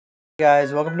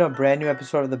Guys, welcome to a brand new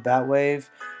episode of the BatWave,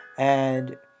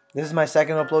 and this is my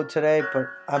second upload today, but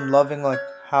I'm loving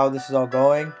how this is all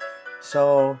going,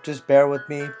 so just bear with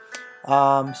me.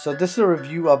 So this is a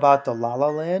review about the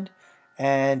Lala Land,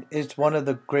 and it's one of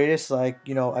the greatest I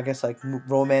guess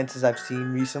romances I've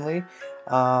seen recently.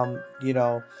 It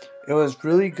was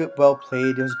really good, well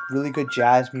played. It was really good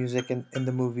jazz music in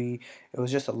the movie. It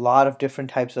was just a lot of different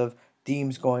types of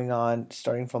themes going on,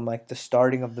 starting from the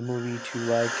starting of the movie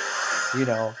to you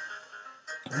know,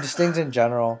 just things in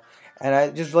general. And I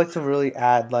just like to really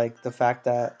add the fact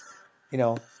that, you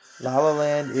know, La La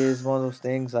Land is one of those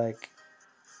things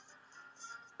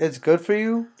it's good for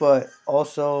you, but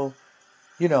also,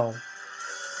 you know,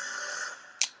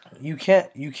 you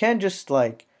can't just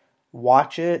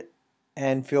watch it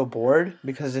and feel bored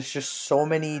because it's just so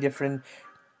many different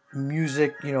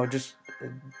music, just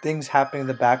things happening in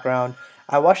the background.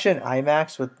 I watched it in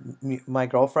IMAX with my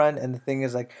girlfriend, and the thing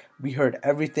is, we heard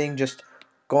everything just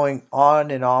going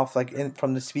on and off,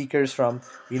 from the speakers, from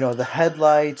the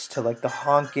headlights to the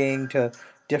honking to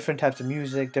different types of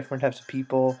music, different types of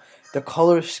people. The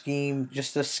color scheme,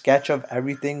 just the sketch of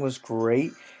everything was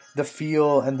great. The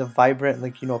feel and the vibrant,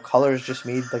 colors just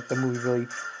made the movie really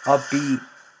upbeat,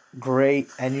 great,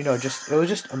 and just it was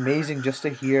just amazing just to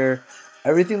hear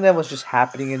everything that was just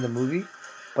happening in the movie.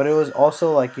 But it was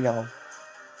also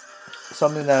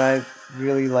something that I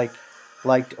really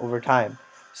liked over time.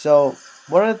 So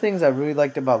one of the things I really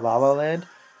liked about La La Land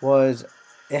was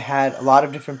it had a lot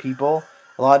of different people,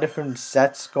 a lot of different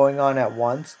sets going on at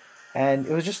once, and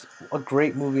it was just a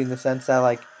great movie in the sense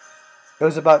that it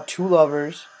was about two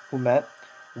lovers who met.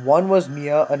 One was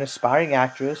Mia, an aspiring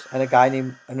actress, and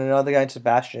another guy named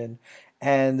Sebastian,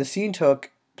 and the scene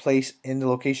took place in the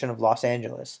location of Los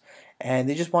Angeles. And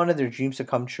they just wanted their dreams to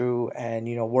come true and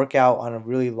work out on a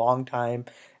really long time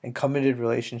and committed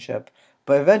relationship.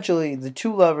 But eventually, the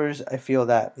two lovers, I feel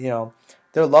that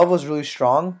their love was really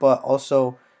strong, but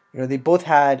also they both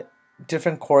had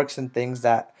different quirks and things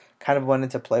that kind of went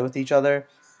into play with each other.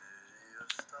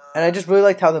 And I just really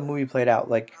liked how the movie played out.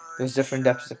 There's different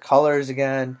depths of colors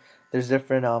again. There's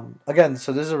different again.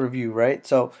 So this is a review, right?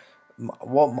 So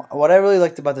what I really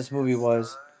liked about this movie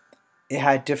was it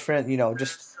had different,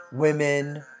 just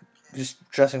women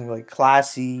just dressing really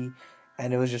classy,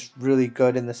 and it was just really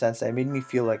good in the sense that it made me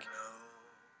feel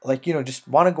just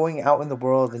want to going out in the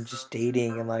world and just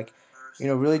dating and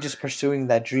really just pursuing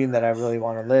that dream that I really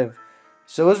want to live.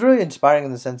 So it was really inspiring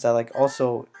in the sense that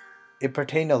also it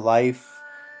pertained to life,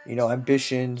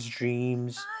 ambitions,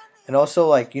 dreams, and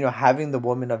also having the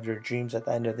woman of your dreams at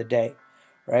the end of the day,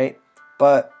 right?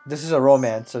 But this is a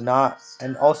romance, so not,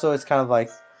 and also it's kind of like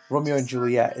Romeo and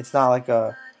Juliet. It's not like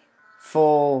a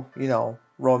full,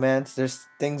 romance. There's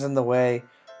things in the way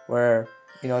where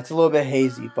it's a little bit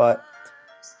hazy, but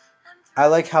I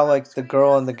like how the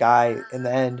girl and the guy in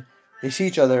the end they see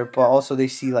each other, but also they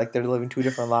see they're living two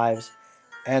different lives,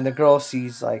 and the girl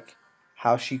sees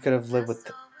how she could have lived with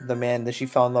the man that she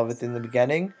fell in love with in the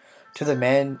beginning to the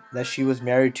man that she was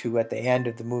married to at the end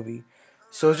of the movie.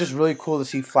 So it's just really cool to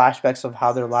see flashbacks of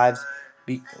how their lives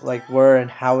were and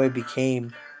how it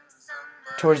became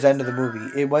towards the end of the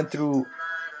movie. It went through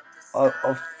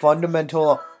a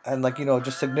fundamental and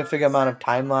just significant amount of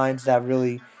timelines that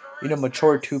really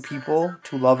matured two people,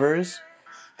 two lovers,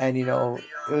 and it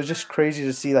was just crazy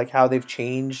to see how they've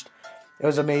changed. It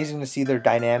was amazing to see their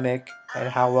dynamic and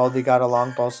how well they got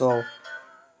along, but also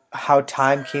how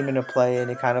time came into play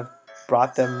and it kind of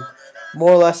brought them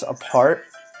more or less apart.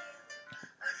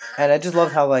 And I just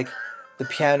loved how the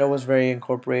piano was very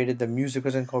incorporated, the music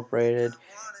was incorporated,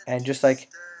 and just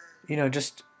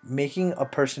just making a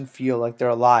person feel like they're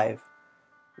alive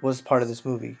was part of this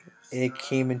movie. It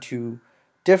came into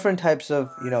different types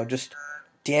of just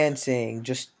dancing,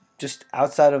 just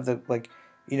outside of the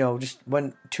just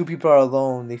when two people are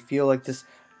alone, they feel this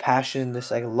passion,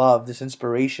 this love, this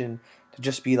inspiration to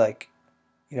just be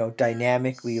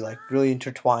dynamically really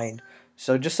intertwined.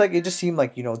 So just it just seemed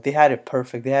they had it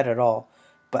perfect, they had it all.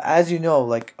 But as you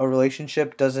know, a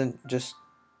relationship doesn't just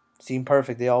seem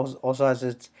perfect. They also has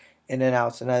its in and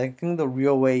outs, and I think the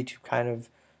real way to kind of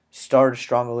start a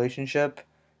strong relationship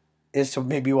is to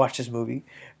maybe watch this movie,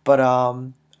 but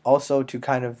also to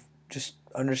kind of just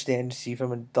understand, see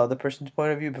from the other person's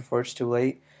point of view before it's too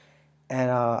late. And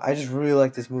I just really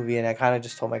like this movie, and I kind of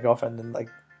just told my girlfriend, and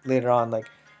later on, I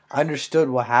understood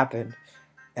what happened,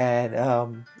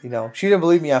 and she didn't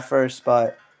believe me at first,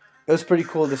 but it was pretty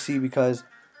cool to see because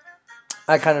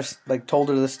I kind of told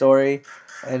her the story,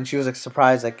 and she was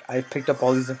surprised. I picked up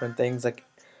all these different things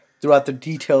throughout the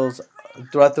details,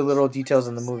 throughout the little details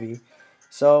in the movie.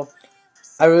 So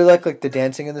I really like the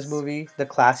dancing in this movie, the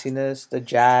classiness, the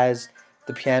jazz,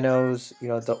 the pianos,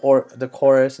 the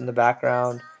chorus in the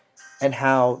background, and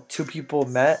how two people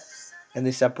met and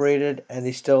they separated and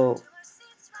they still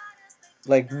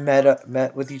like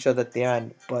met with each other at the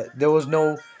end, but there was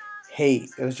no hate.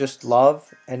 It was just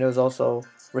love, and it was also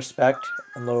respect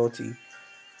and loyalty.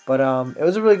 But it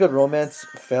was a really good romance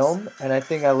film, and I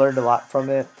think I learned a lot from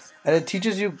it. And it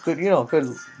teaches you good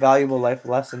valuable life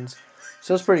lessons.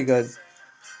 So it's pretty good.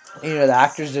 The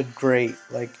actors did great.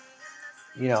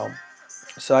 You know,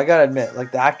 so I gotta admit,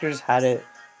 like the actors had it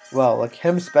well. Like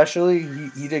him especially,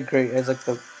 he did great as like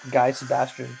the guy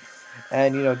Sebastian,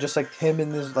 and just like him in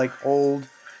this like old,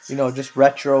 just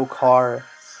retro car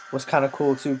was kind of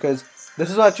cool too. Because this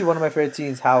is actually one of my favorite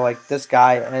scenes. How like this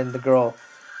guy and the girl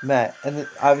met, and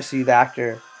obviously the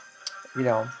actor, you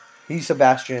know, he's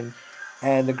Sebastian,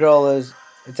 and the girl is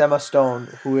it's Emma Stone,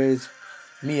 who is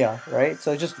Mia, right?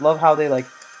 So I just love how they like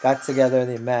got together and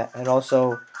they met, and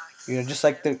also, just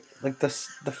like the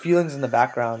feelings in the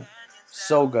background,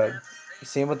 so good.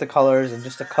 Same with the colors and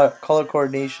just the color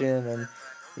coordination and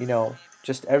you know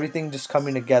just everything just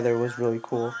coming together was really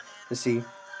cool to see,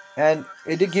 and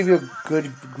it did give you a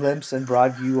good glimpse and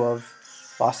broad view of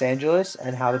Los Angeles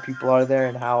and how the people are there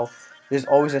and how there's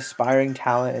always aspiring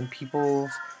talent and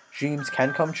people's dreams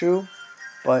can come true,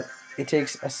 but it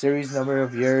takes a series number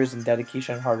of years and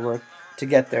dedication and hard work to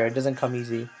get there. It doesn't come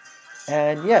easy.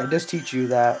 And yeah, it does teach you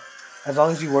that as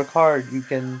long as you work hard, you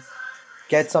can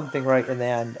get something right in the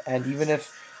end. And even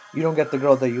if you don't get the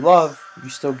girl that you love, you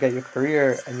still get your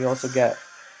career and you also get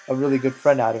a really good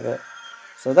friend out of it.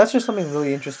 So that's just something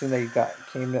really interesting that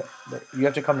that you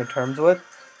have to come to terms with.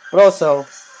 But also,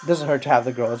 it doesn't hurt to have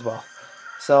the girl as well.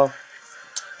 So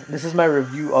this is my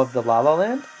review of the La La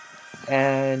Land,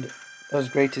 and it was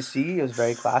great to see. It was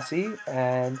very classy,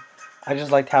 and I just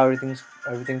liked how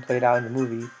everything played out in the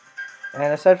movie.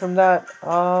 And aside from that,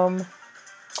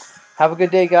 have a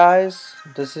good day, guys.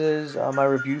 This is my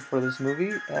review for this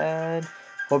movie, and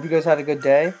hope you guys had a good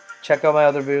day. Check out my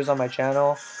other videos on my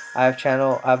channel. I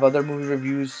have other movie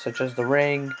reviews such as The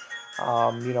Ring.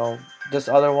 This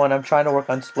other one I'm trying to work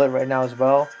on Split right now as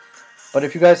well. But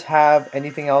if you guys have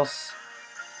anything else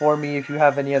for me, if you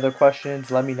have any other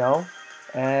questions, let me know.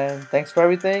 And thanks for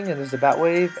everything. And this is the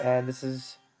BatWave, and this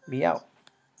is me out.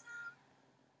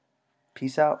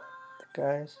 Peace out,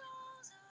 guys.